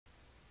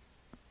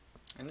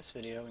In this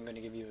video, I'm going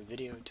to give you a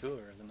video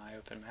tour of the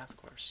MyOpenMath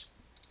course.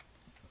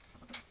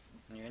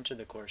 When you enter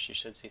the course, you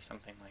should see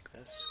something like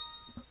this.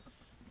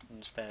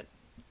 And just that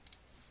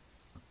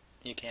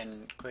you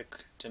can click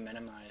to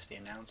minimize the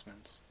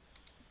announcements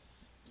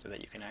so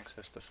that you can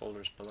access the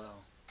folders below.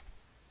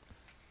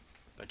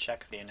 But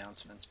check the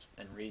announcements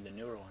and read the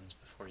newer ones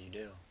before you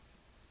do.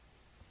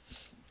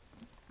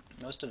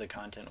 Most of the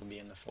content will be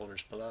in the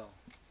folders below,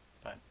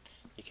 but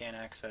you can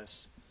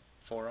access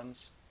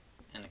forums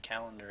and a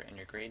calendar in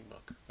your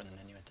gradebook from the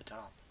menu at the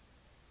top,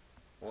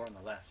 or on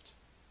the left.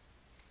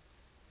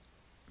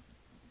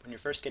 When you're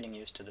first getting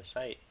used to the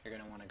site, you're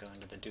going to want to go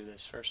into the Do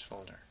This First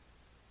folder.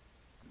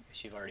 I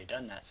guess you've already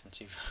done that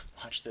since you've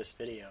watched this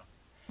video.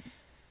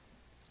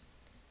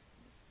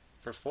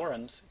 For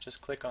forums,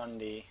 just click on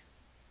the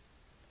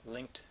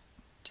linked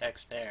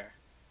text there.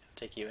 It'll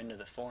take you into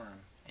the forum,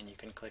 and you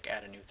can click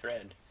Add a New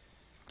Thread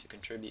to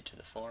contribute to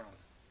the forum.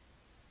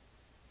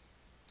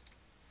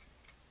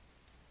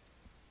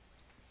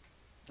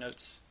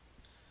 Notes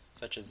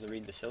such as the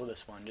Read the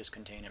Syllabus one just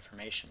contain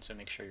information, so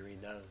make sure you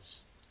read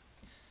those.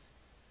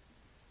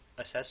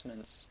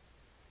 Assessments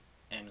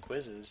and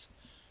quizzes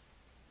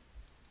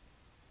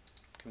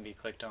can be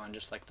clicked on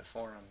just like the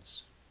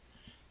forums.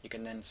 You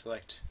can then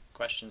select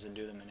questions and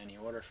do them in any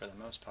order for the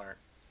most part.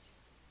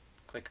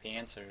 Click the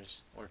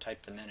answers or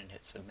type them in and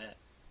hit Submit.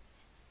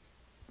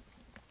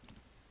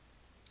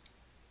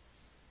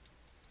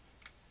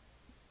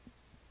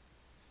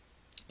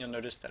 You'll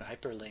notice that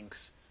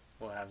hyperlinks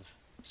will have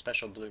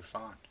special blue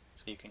font,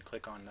 so you can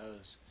click on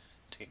those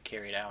to get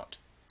carried out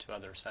to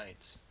other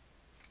sites.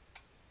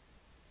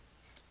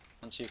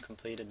 Once you've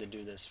completed the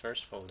Do This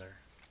First folder,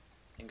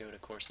 then go to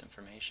Course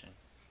Information.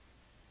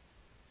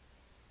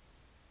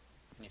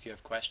 And if you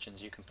have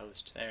questions, you can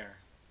post there.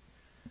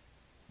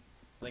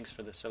 Links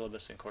for the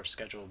syllabus and course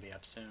schedule will be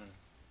up soon.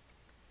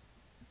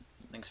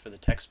 Links for the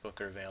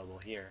textbook are available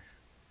here.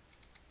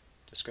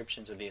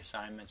 Descriptions of the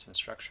assignments and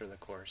structure of the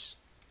course.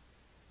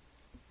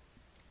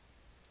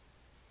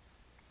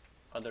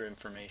 Other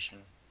information.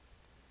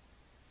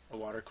 A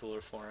water cooler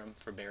forum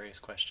for various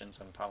questions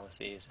on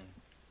policies and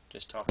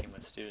just talking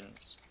with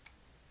students.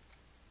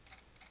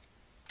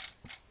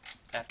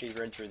 After you've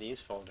read through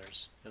these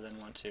folders, you'll then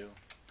want to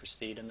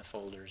proceed in the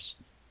folders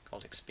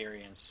called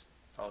Experience,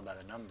 followed by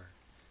the number.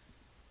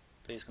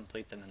 Please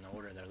complete them in the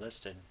order they're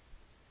listed.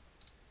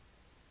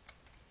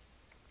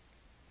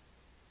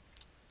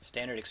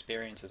 Standard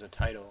Experience is a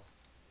title,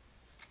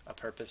 a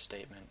purpose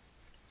statement,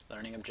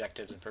 learning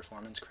objectives and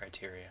performance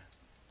criteria,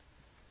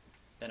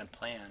 then a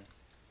plan,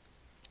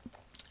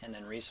 and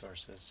then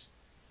resources.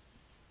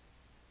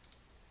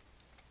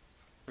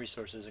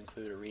 Resources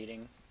include a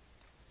reading,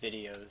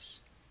 videos,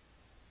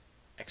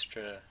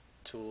 extra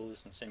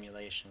tools and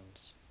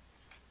simulations,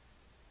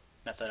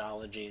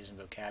 methodologies and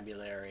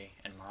vocabulary,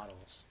 and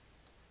models.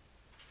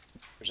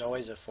 There's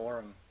always a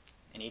forum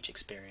in each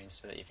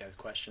experience so that if you have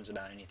questions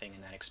about anything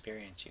in that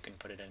experience, you can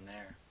put it in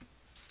there.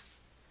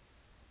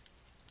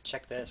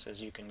 Check this,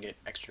 as you can get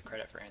extra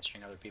credit for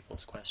answering other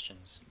people's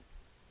questions.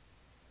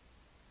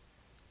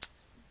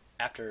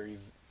 After you've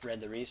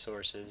read the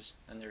resources,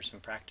 then there's some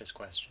practice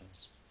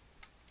questions.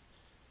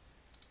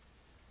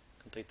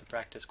 Complete the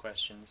practice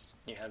questions.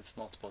 You have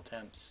multiple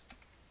attempts.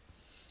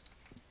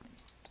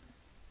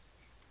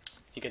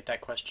 If you get that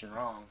question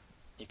wrong,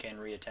 you can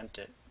reattempt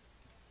it.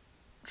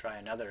 Try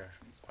another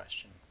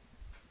question.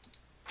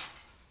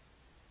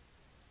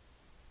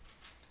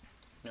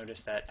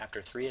 Notice that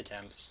after 3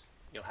 attempts,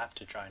 you'll have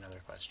to try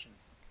another question.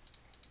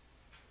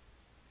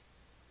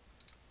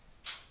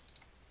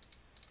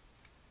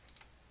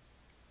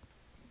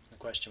 The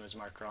question was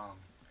marked wrong.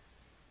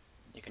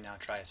 You can now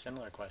try a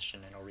similar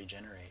question and it'll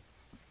regenerate.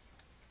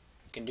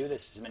 You can do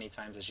this as many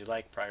times as you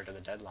like prior to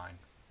the deadline.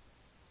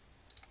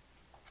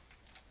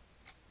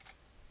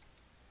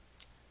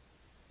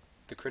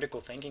 The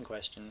critical thinking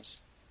questions,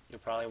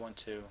 you'll probably want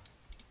to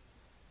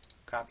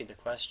copy the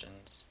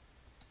questions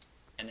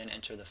and then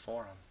enter the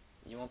forum.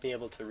 You won't be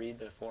able to read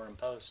the forum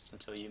posts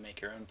until you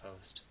make your own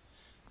post.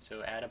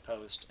 So add a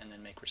post and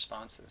then make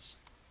responses.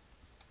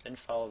 Then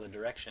follow the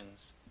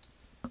directions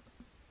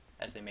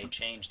as they may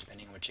change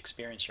depending on which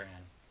experience you're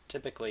in.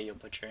 Typically, you'll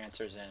put your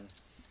answers in,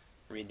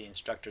 read the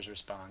instructor's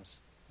response,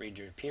 read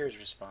your peer's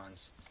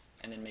response,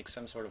 and then make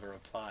some sort of a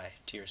reply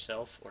to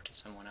yourself or to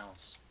someone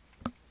else.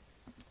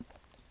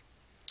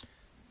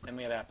 Then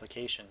we have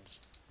applications.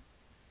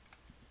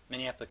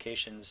 Many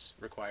applications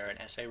require an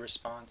essay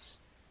response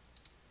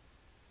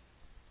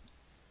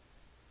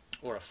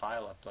or a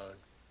file upload.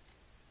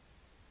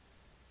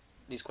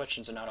 These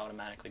questions are not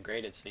automatically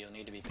graded, so you'll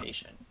need to be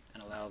patient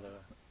and allow the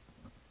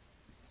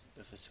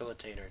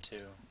facilitator to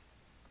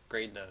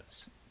grade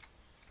those.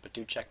 But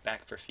do check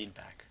back for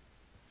feedback.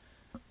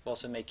 We'll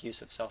also make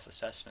use of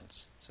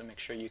self-assessments, so make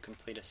sure you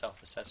complete a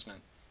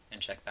self-assessment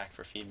and check back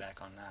for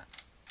feedback on that.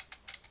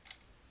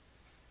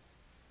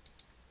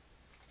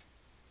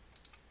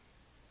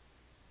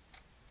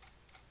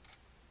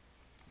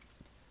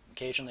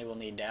 Occasionally we'll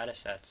need data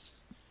sets.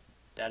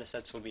 Data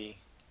sets will be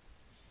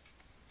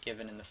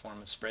given in the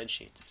form of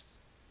spreadsheets.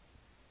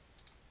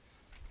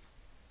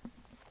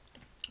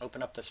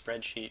 Open up the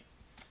spreadsheet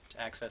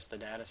to access the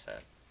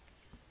dataset.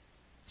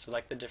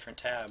 Select the different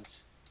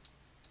tabs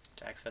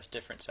to access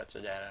different sets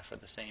of data for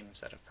the same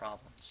set of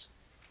problems.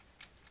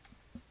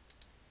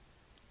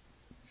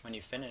 When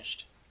you've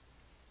finished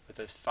with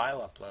the file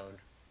upload,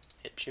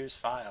 hit Choose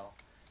File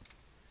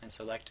and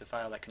select a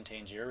file that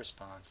contains your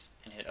response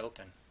and hit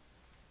Open.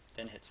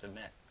 Then hit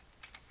Submit.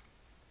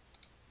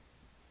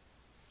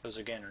 Those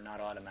again are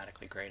not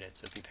automatically graded,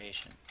 so be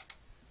patient.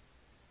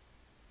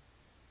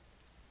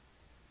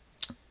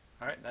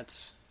 Alright,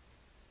 that's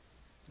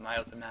my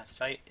OpenMath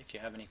site. If you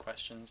have any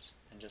questions,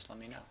 then just let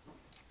me know.